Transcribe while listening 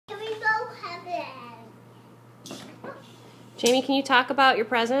Jamie, can you talk about your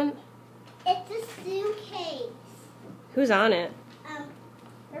present? It's a suitcase. Who's on it?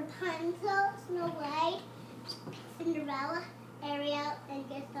 Rapunzel, Snow White, Cinderella, Ariel, and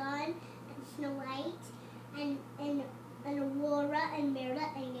Gaston, and Snow White, and Aurora, and Merida,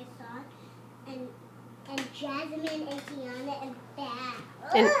 and Gaston, and Jasmine, and Tiana, and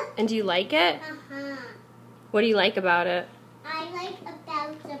Belle. And do you like it? Uh-huh. What do you like about it? I like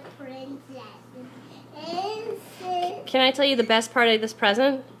about the princess. Can I tell you the best part of this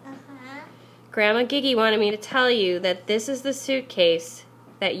present? Uh-huh. Grandma Gigi wanted me to tell you that this is the suitcase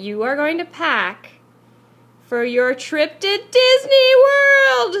that you are going to pack for your trip to Disney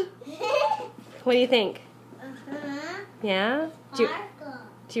World. What do you think? Uh-huh. Yeah? Do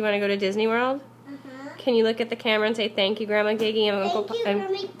you want to go to Disney World? Uh-huh. Can you look at the camera and say thank you, Grandma Gigi and Uncle Grandma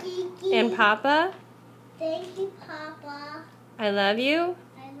Gigi. and Papa? Thank you, Papa. I love you.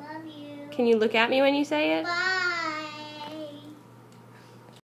 I love you. Can you look at me when you say it? Bye.